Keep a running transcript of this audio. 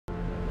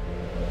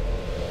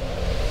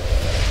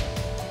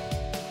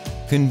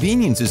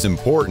Convenience is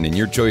important in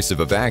your choice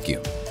of a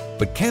vacuum,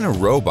 but can a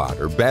robot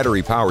or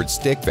battery-powered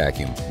stick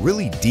vacuum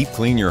really deep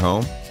clean your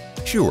home?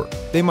 Sure,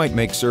 they might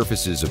make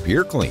surfaces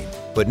appear clean,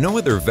 but no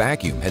other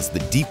vacuum has the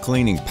deep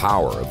cleaning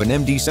power of an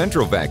MD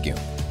Central vacuum.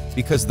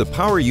 Because the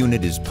power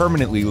unit is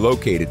permanently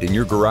located in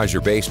your garage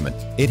or basement,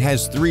 it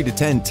has 3 to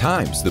 10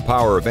 times the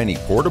power of any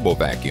portable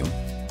vacuum.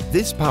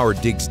 This power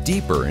digs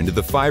deeper into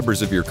the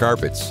fibers of your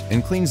carpets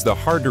and cleans the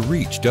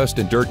hard-to-reach dust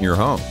and dirt in your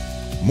home.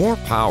 More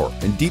power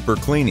and deeper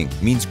cleaning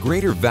means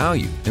greater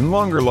value and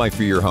longer life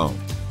for your home.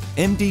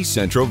 MD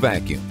Central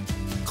Vacuum.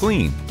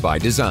 Clean by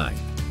design.